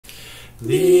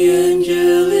The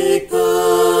angelic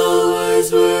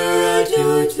powers were at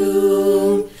your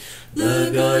tomb. The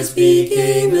guards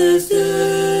became as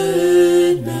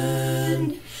dead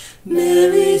men.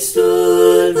 Mary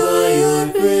stood by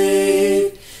your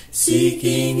grave,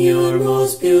 seeking your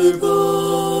most pure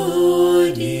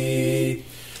body.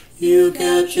 You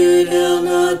captured hell,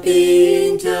 not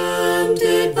being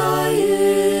tempted by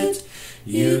it.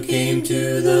 You came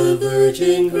to the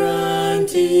Virgin,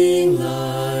 granting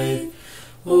life.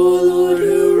 O Lord,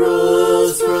 who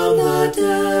rose from the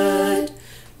dead,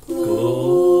 glory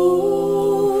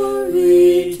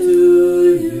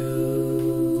to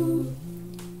you.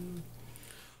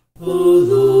 O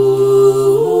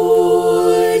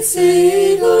Lord,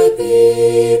 save thy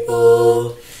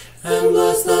people, and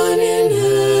bless thine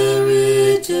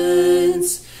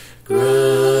inheritance. Grant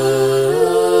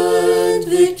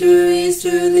victories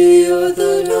to the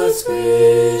Orthodox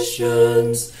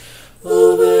Christians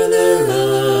over their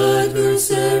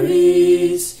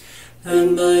adversaries,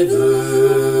 and by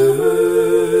virtue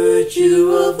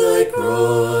of thy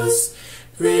cross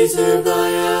preserve thy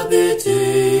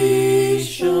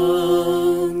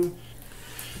habitation.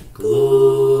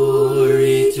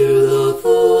 Glory to the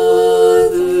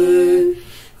Father,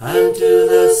 and to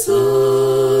the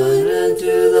Son, and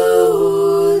to the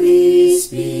Holy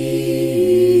Spirit.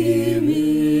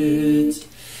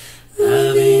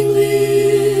 Having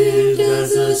lived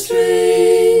as a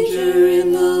stranger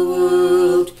in the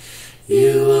world,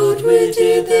 you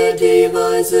outwitted the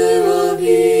deviser of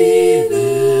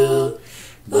evil.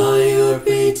 By your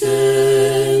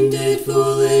pretended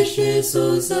foolishness,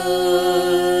 O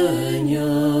Xenia,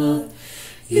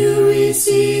 you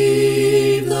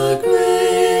receive the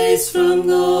grace from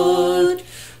God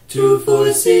to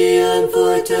foresee and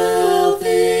foretell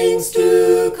things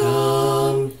to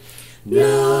come.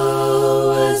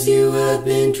 Now, as you have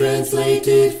been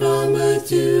translated from earth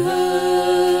to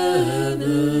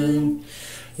heaven,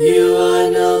 you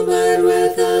are numbered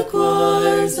with the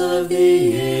choirs of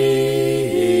the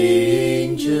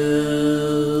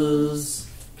angels.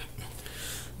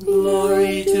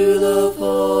 Glory to the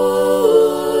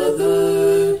Father,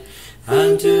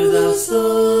 and to the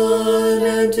Son,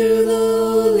 and to the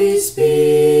Holy Spirit.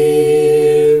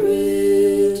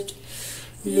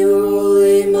 Your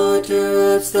holy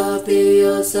martyr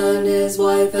Eustathius and his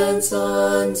wife and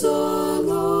sons, O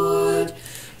Lord,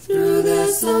 through their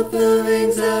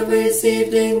sufferings have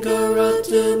received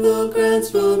incorruptible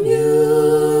grants from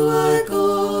you, our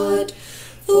God.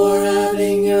 For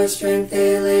having your strength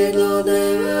they laid low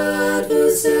their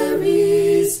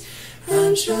adversaries,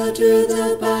 and shattered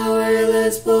the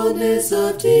powerless boldness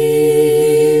of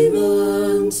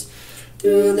demons.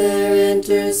 Through their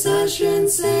intercession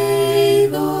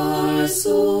save our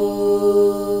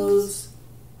souls.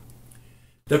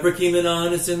 The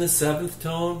Prokeimena is in the 7th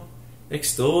tone.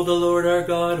 Extol the Lord our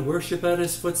God, worship at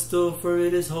his footstool, for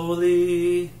it is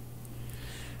holy.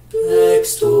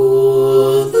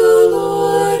 Extol the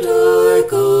Lord our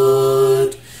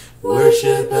God,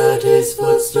 worship at his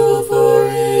footstool, for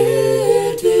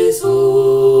it is holy.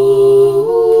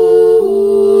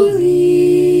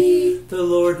 The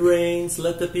Lord reigns,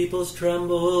 let the peoples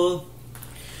tremble.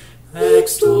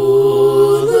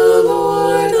 Extol the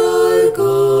Lord our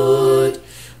God,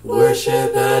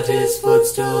 worship at his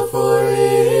footstool, for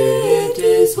it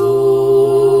is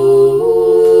holy.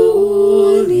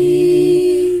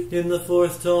 In the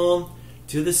 4th tone,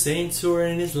 to the saints who are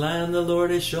in his land, the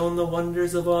Lord has shown the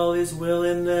wonders of all his will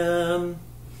in them.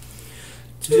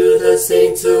 To the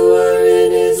saints who are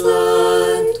in his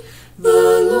land,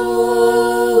 the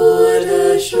Lord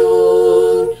has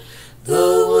shown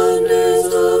the wonders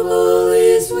of all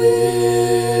his will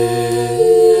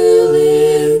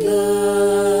in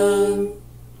them.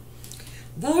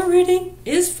 The reading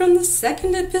is from the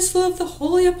 2nd epistle of the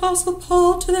Holy Apostle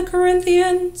Paul to the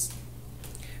Corinthians.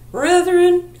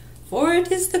 Brethren, for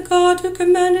it is the God who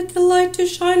commanded the light to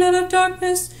shine out of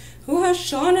darkness, who has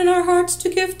shone in our hearts to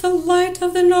give the light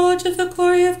of the knowledge of the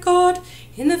glory of God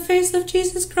in the face of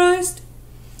Jesus Christ.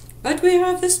 But we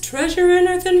have this treasure in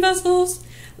earthen vessels,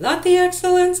 that the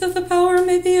excellence of the power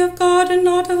may be of God and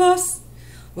not of us.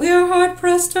 We are hard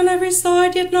pressed on every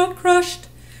side, yet not crushed.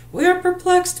 We are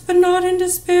perplexed, but not in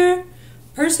despair,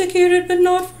 persecuted, but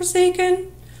not forsaken,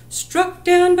 struck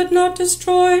down, but not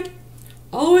destroyed,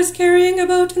 always carrying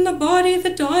about in the body the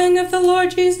dying of the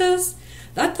Lord Jesus,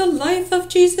 that the life of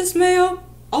Jesus may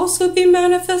also be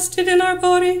manifested in our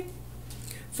body.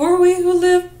 For we who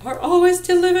live are always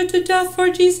delivered to death for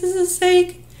Jesus'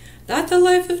 sake, that the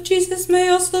life of Jesus may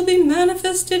also be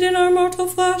manifested in our mortal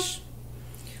flesh.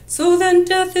 So then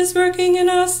death is working in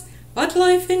us, but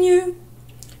life in you.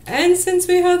 And since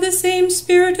we have the same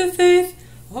spirit of faith,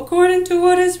 according to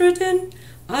what is written,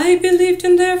 I believed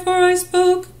and therefore I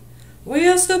spoke, we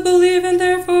also believe and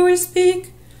therefore we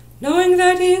speak, knowing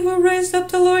that he who raised up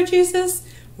the Lord Jesus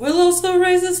will also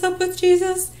raise us up with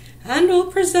Jesus, and will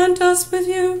present us with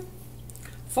you.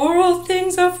 For all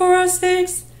things are for our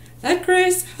sakes, that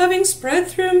grace, having spread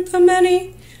through the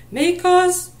many, may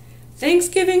cause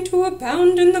thanksgiving to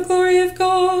abound in the glory of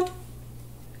God.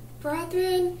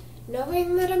 Brethren,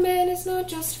 knowing that a man is not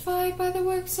justified by the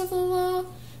works of the law,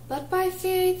 but by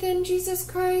faith in Jesus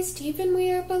Christ, even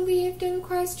we are believed in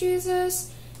Christ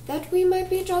Jesus, that we might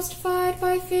be justified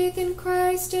by faith in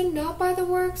Christ, and not by the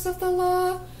works of the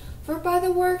law. For by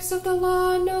the works of the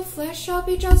law no flesh shall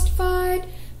be justified.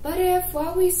 But if,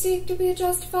 while we seek to be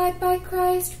justified by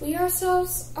Christ, we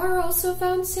ourselves are also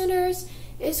found sinners,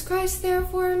 is Christ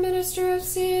therefore a minister of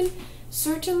sin?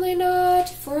 Certainly not.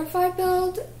 For if I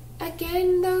build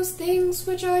again those things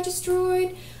which I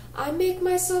destroyed, I make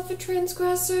myself a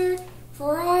transgressor.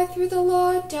 For I through the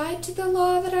law died to the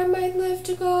law, that I might live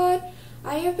to God.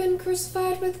 I have been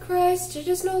crucified with Christ. It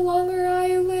is no longer I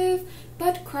who live,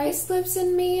 but Christ lives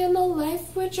in me, and the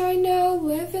life which I now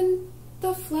live in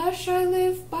the flesh I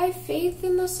live by faith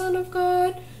in the Son of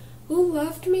God, who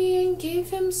loved me and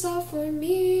gave himself for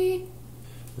me.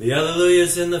 The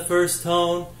Alleluias in the first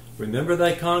tone. Remember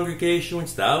thy congregation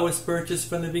which thou hast purchased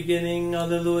from the beginning.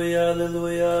 Alleluia,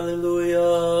 alleluia,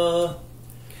 alleluia.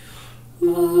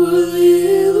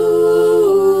 Alleluia,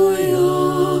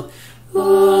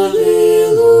 alleluia,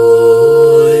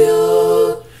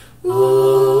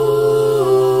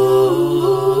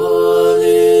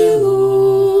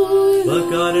 alleluia. But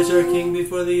God is our King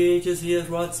before the ages. He hath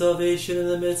wrought salvation in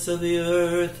the midst of the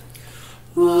earth.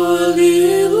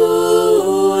 Alleluia,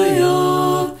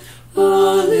 alleluia,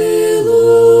 alleluia.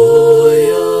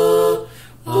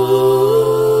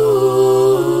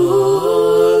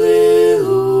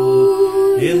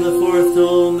 In the fourth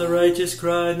tone, the righteous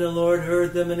cried, and the Lord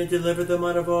heard them, and he delivered them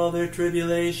out of all their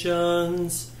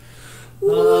tribulations.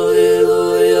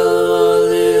 Alleluia,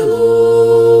 alleluia,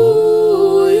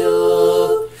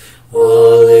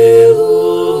 alleluia.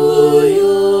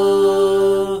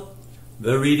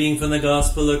 The reading from the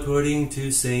Gospel according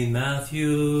to St.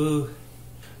 Matthew.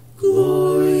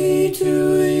 Glory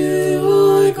to you,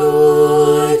 our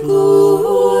God,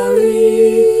 glory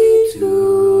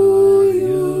to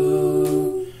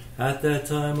you. At that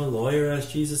time a lawyer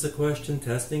asked Jesus a question,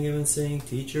 testing him and saying,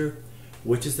 Teacher,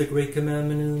 which is the great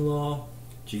commandment in the law?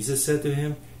 Jesus said to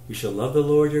him, You shall love the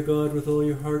Lord your God with all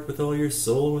your heart, with all your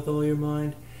soul, and with all your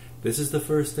mind. This is the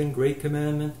first and great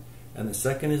commandment, and the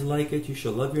second is like it, you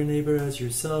shall love your neighbor as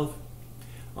yourself.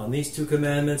 On these two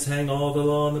commandments hang all the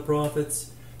law and the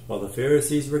prophets. While the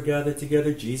Pharisees were gathered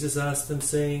together, Jesus asked them,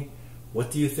 saying,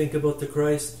 What do you think about the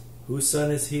Christ? Whose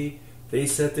son is he? They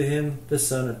said to him, The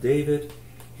son of David.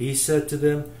 He said to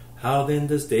them, How then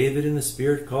does David in the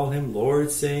Spirit call him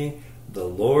Lord, saying, The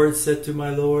Lord said to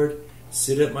my Lord,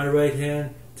 Sit at my right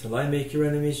hand, till I make your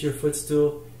enemies your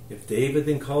footstool. If David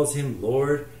then calls him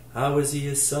Lord, how is he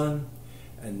his son?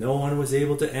 And no one was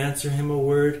able to answer him a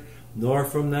word, nor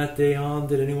from that day on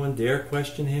did anyone dare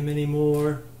question him any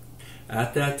more.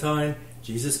 At that time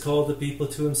Jesus called the people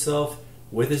to himself,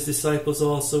 with his disciples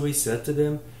also. He said to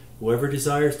them, Whoever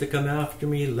desires to come after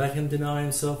me, let him deny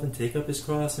himself and take up his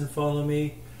cross and follow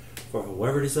me. For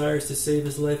whoever desires to save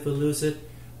his life will lose it,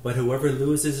 but whoever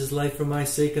loses his life for my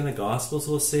sake and the gospel's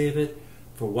will save it.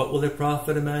 For what will it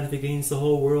profit a man if he gains the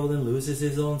whole world and loses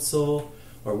his own soul?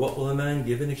 Or what will a man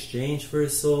give in exchange for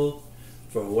his soul?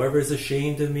 For whoever is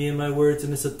ashamed of me and my words in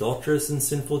this adulterous and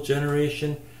sinful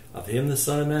generation, of him the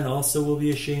Son of Man also will be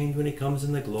ashamed when he comes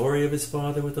in the glory of his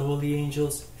Father with the holy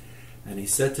angels. And he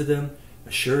said to them,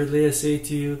 Assuredly I say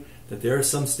to you, that there are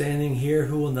some standing here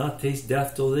who will not taste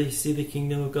death till they see the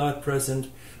kingdom of God present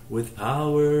with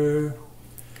power.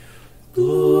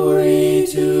 Glory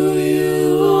to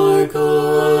you, our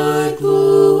God,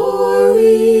 glory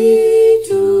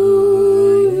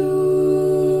to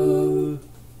you.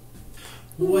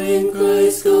 When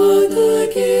Christ God the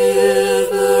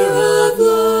giver of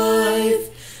life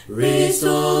raised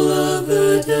all of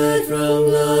the dead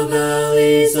from the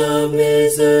valleys of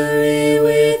misery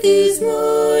with his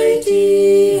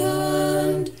mighty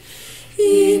hand,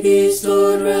 he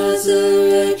bestowed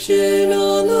resurrection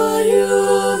on the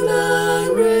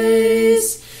human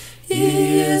race.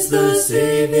 He is the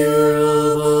Savior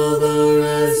of all the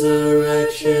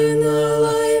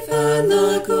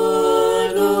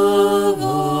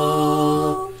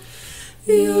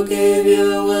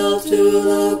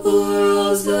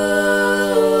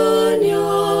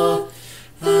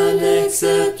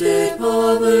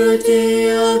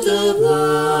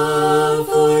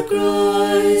Lord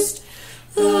Christ.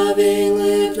 Having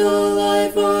lived a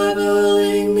life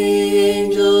rivaling the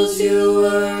angels, you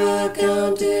were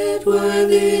accounted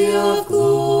worthy of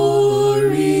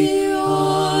glory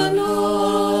on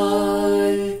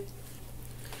high.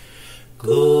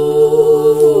 Glory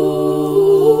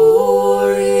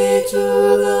to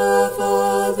the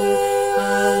Father,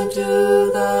 and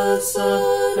to the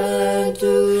Son, and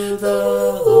to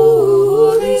the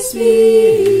Holy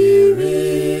Spirit,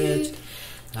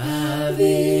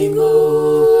 having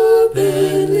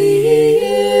openly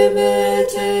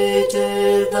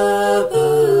imitated the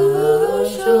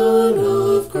passion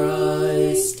of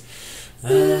Christ,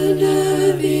 and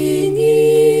having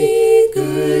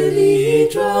eagerly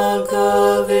drunk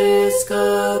of his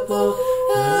cup, O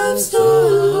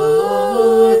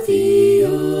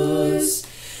Eustathius,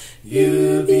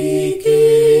 you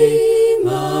became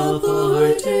a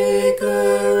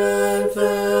partaker and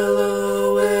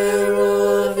fellow heir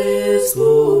of his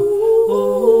glory,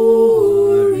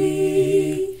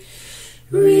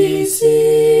 receiving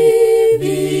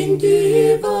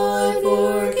divine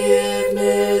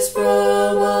forgiveness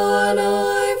from on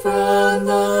high, from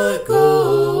the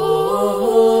God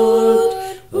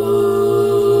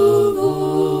of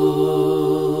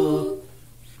all.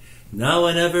 Now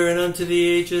and ever and unto the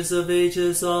ages of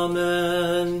ages.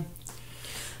 Amen.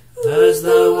 As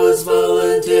thou wast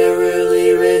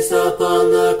voluntarily raised up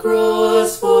on the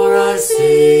cross for our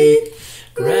sake,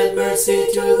 grant mercy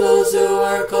to those who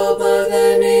are called by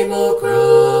the name of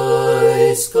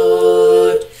Christ.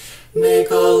 God,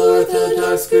 make all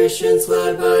Orthodox Christians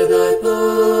glad by thy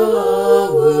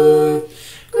power,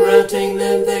 granting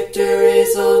them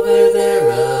victories over their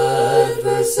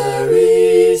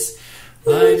adversaries,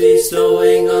 by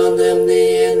bestowing on them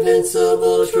the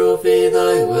invincible trophy,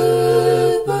 thy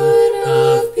weapon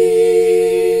of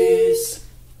peace.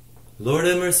 Lord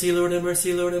have mercy, Lord have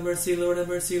mercy, Lord have mercy, Lord have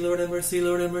mercy, Lord have mercy,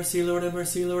 Lord have mercy, Lord have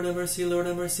mercy, Lord have mercy, Lord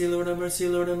have mercy, Lord have mercy,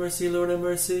 Lord have mercy, Lord have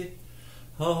mercy.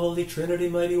 O Holy Trinity,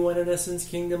 mighty one in essence,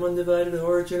 kingdom, undivided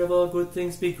origin of all good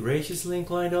things, be graciously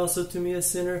inclined also to me a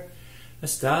sinner.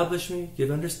 Establish me,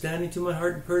 give understanding to my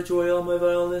heart, and purge away all my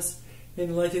vileness.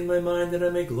 Enlighten my mind that I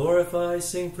may glorify,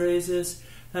 sing praises,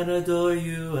 and adore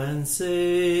you, and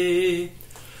say,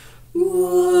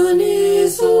 One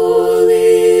is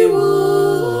holy, one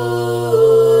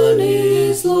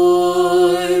is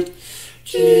Lord,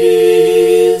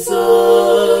 Jesus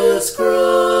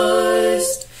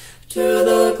Christ, to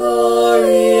the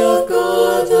glory of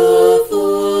God the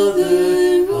Father.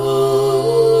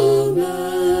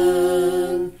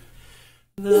 Amen.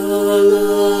 The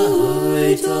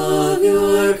light of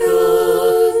your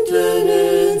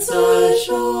countenance has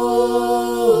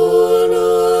shone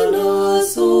on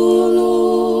us, O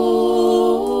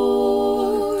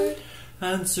Lord.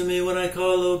 Answer me when I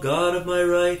call, O God of my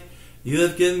right. You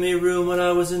have given me room when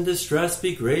I was in distress.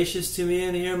 Be gracious to me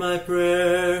and hear my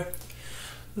prayer.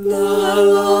 The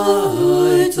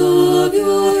light of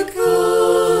your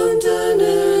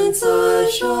countenance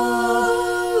has shone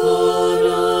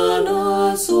on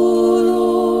us, O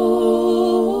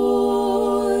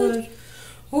Lord.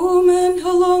 O men,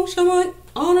 how long shall my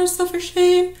honor suffer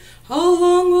shame? How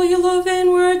long will you love vain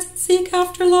words and seek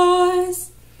after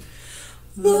lies?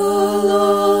 The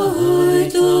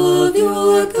light of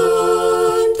your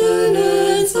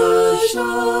countenance has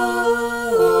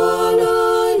shone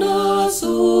on us,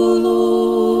 O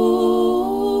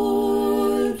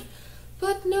Lord.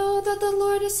 But know that the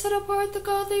Lord has set apart the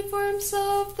godly for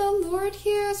himself. The Lord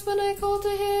hears when I call to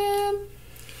him.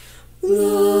 The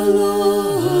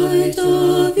light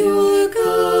of your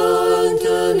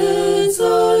countenance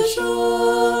has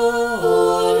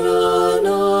shone on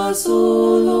us,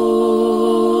 O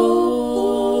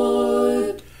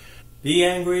Lord. Be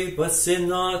angry, but sin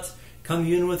not.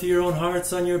 Commune with your own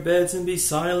hearts on your beds and be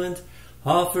silent.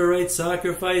 Offer right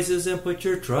sacrifices and put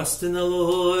your trust in the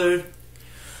Lord.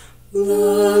 The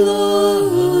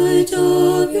light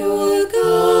of your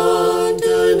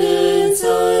countenance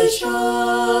has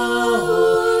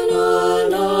shone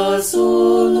on us,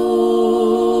 O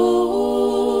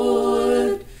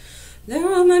Lord.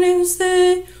 There are many who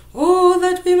say, Oh,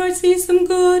 that we might see some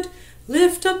good.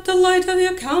 Lift up the light of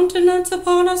your countenance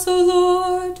upon us, O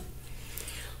Lord.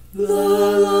 The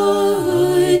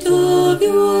light of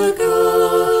your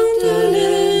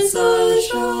countenance has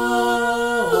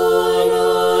shone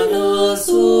on us,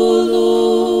 O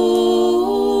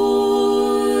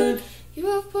Lord. You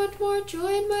have put more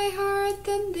joy in my heart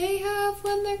than they have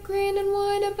when their grain and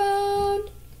wine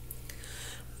abound.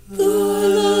 The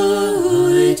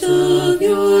light of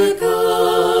your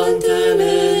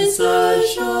countenance has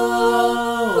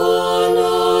shone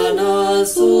on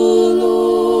us, O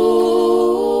Lord.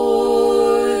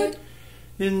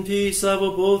 in peace, I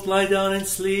will both lie down and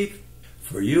sleep.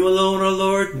 For you alone, O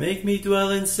Lord, make me dwell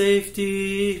in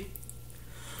safety.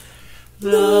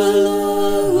 The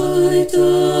light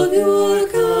of your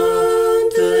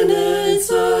countenance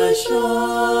has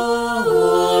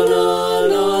shone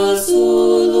on us, O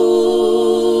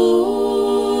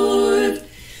Lord.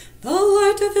 The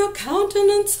light of your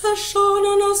countenance has shone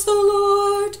on us, O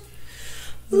Lord.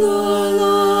 The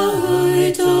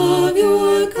light of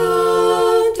your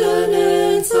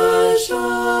countenance has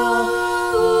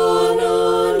shone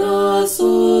on us, O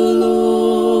Lord.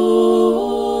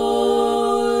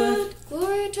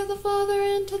 Glory to the Father,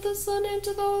 and to the Son, and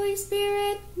to the Holy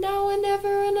Spirit, now and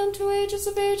ever, and unto ages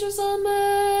of ages.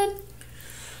 Amen.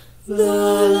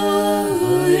 The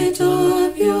light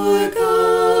of your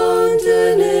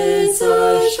countenance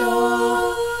has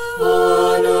shone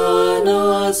on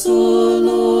us, O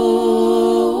Lord.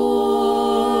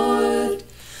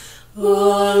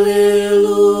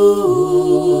 Alleluia,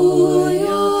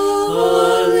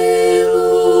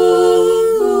 alleluia,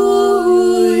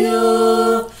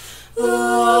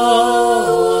 alleluia.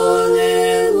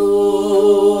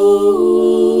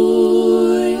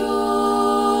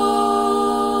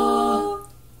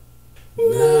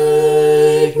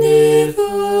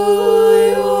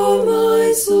 Magnify, O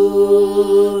my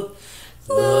soul,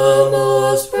 the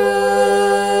most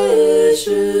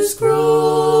precious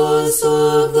cross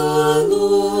of the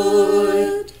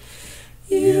Lord.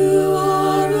 You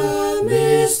are a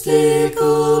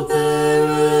mystical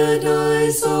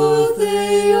paradise of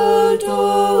Theotokos,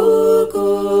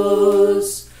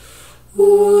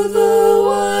 who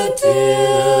though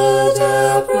until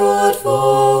death brought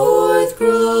forth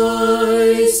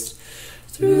Christ,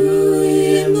 through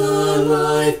him the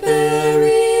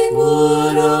life-bearing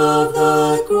wood of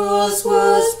the cross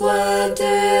was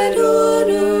planted on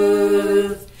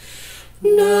earth.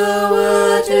 Now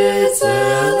at its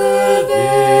elevation,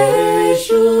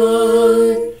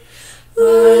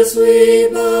 as we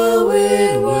bow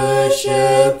in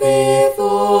worship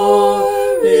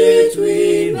before it,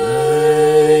 we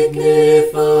magnify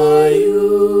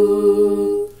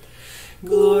you.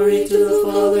 Glory to the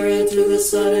Father, and to the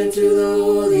Son, and to the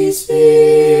Holy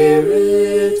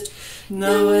Spirit,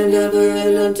 now and ever,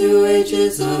 and unto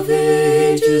ages of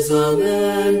ages.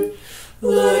 Amen.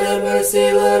 Lord have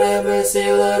mercy, Lord have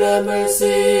mercy, Lord have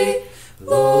mercy.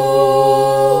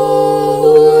 Lord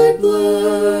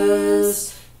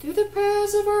bless. Through the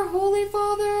prayers of our Holy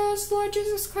Fathers, Lord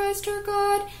Jesus Christ our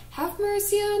God, have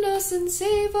mercy on us and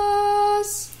save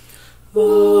us.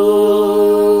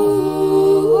 Amen.